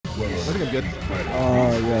think I'm good.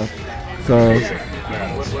 Yeah. So,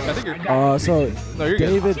 I think you're. so No, you're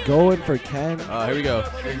David good. going for Ken. Here we go.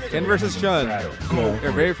 Ken versus Chun.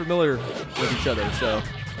 They're very familiar with each other, so.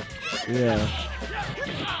 Yeah.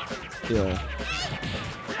 Yeah.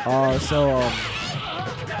 Oh,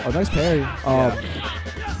 nice parry.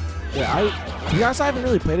 Yeah, to be honest, I haven't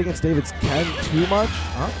really played against David's Ken too much.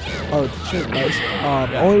 Oh, shit, nice.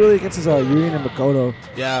 Only really against his Yurian and Makoto.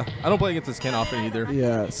 Yeah, I don't play against this Ken often either.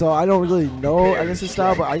 Yeah, so I don't really know against his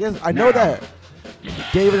style, but I guess I know that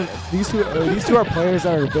David, these two are players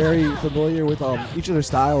that are very familiar with each of their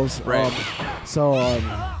styles. Right.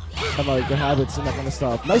 And like their habits and that kind of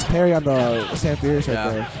stuff. Nice parry on the Sam Fierce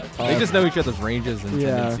right there. They just know each other's ranges and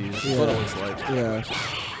tendencies. That's what it looks like. Yeah.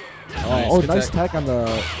 Nice tech on the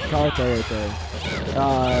character right there.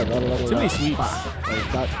 Too many sweeps. And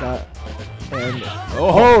it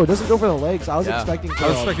doesn't go for the legs. I was expecting. I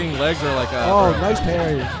was expecting legs or like. Nice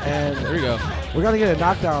parry. And there we go. We're gonna get a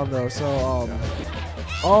knockdown though. So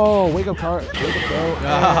wake up throw.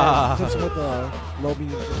 Tips him with the low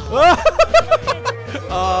medium.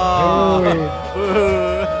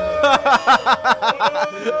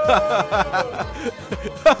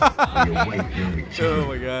 Oh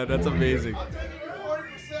my god, that's amazing.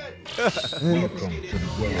 We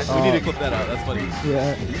need to clip that out. That's funny.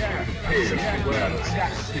 Yeah.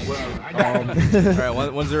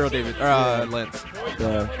 Alright, 1-0 David. Lance.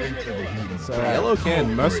 Yeah. So yellow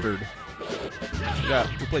can mustard. Yeah,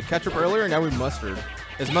 we played ketchup earlier, now we mustard.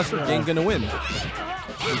 Is mustard gang gonna win? We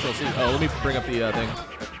shall see. Oh, let me bring up the thing.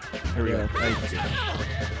 Here we go. Now you can see.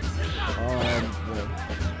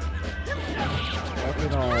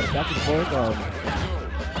 Back and forth.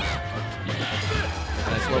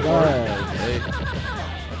 Nice low forward.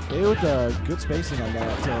 Hey, with the good spacing on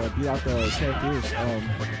that to beat out the Sam Fierce.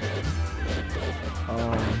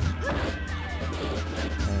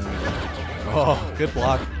 Oh, good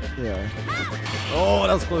block. Yeah. Oh,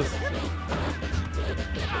 that was close.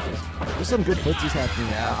 There's some good footsies happening.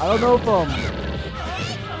 Yeah. I don't know if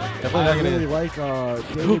definitely not really gonna.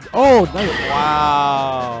 like David. Oh, nice.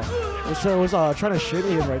 Wow. Was trying to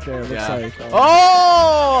shimmy him right there. It looks like.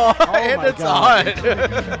 Oh, and my it's God. on.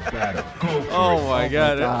 Oh my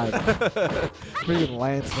God. Freaking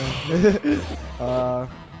Lance, man.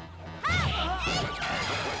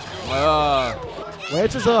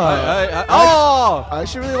 Lance is I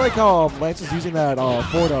actually really like how Lance is using that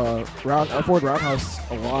forward roundhouse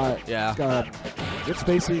a lot. Yeah. He's got good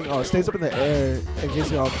spacing. Stays up in the air in case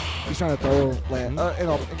he's trying to throw Lance.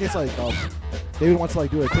 In case like David wants to like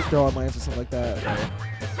do a quick throw on Lance or something like that,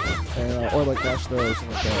 and or like dash throw or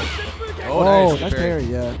something like that. Oh, nice parry.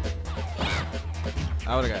 Yeah.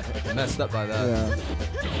 I would have got messed up by that. Yeah.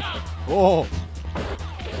 Oh.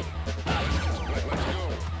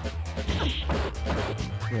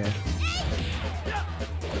 Yeah.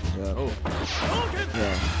 Yeah. Oh.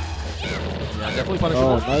 Yeah. Yeah, definitely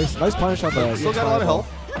punishable. Nice punish on the. Still got a lot of health.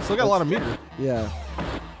 Still got a lot of meter. Yeah.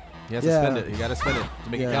 He has to spend it. You got to spend it to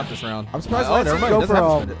make it count this round. I'm surprised Lance didn't go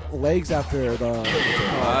for legs after the.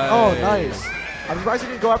 Oh, nice. I'm surprised he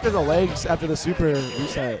didn't go after the legs after the super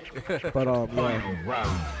reset. But yeah.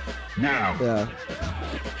 Now. Yeah.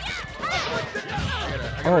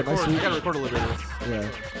 Oh, nice sweep. I gotta record a little bit of this. Yeah.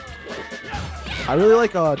 I really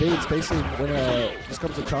like David's spacing when it just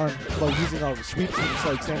comes to charm, like using sweeps and just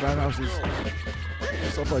like stand roundhouses,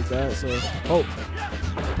 stuff like that. So,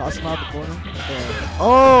 toss him out the corner.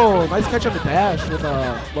 Oh, nice catch on the dash with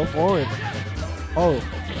low forward. Oh,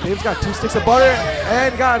 Dave's got 2 sticks of butter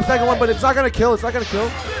and got a second one, but it's not gonna kill. It's not gonna kill.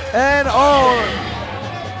 And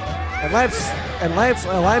and Lance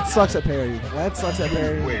sucks at parry. Lance sucks at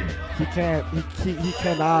parry. He can't. He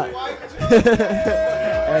cannot.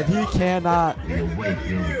 And he cannot.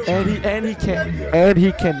 And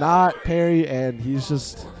he cannot parry. And he's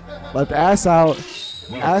just left ass out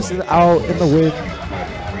in the wind.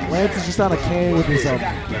 Lance is just on a cane with his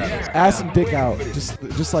ass and dick out.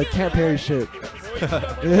 Just like can't parry shit. It's a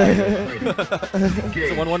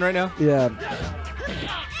 1-1 right now. Yeah.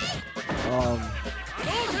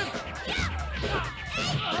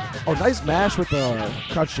 Oh, nice mash with the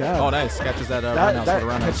crouch jab. Oh, nice. Catches that roundhouse with a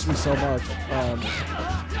roundhouse. Catches me so much.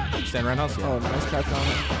 Stand roundhouse? Yeah. Oh, nice catch on it.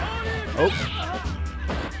 Oh.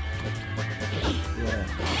 Yeah.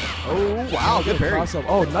 Oh, wow. Good parry. Awesome.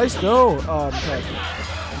 Oh, nice though.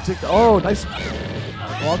 Nice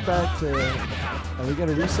walk back to. And we get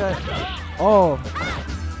a reset. Oh.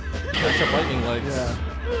 Catch up lightning legs. Yeah.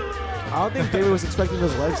 I don't think David was expecting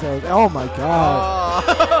those legs though. Oh my God.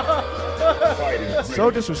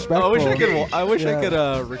 So disrespectful. I wish I could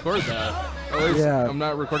record that. I'm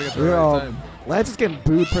not recording it the right time. Lance is getting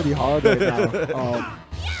booed pretty hard right now.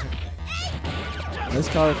 Nice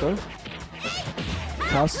character.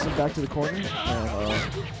 Tosses him back to the corner. And,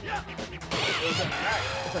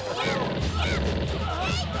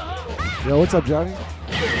 yo, what's up, Johnny?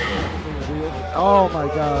 Oh my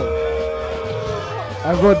God!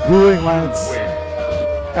 Everyone booing Lance,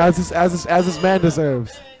 as this man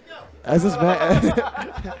deserves. As this man,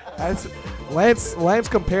 as Lance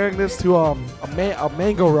comparing this to a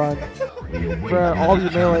mango run for all you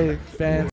Melee fans.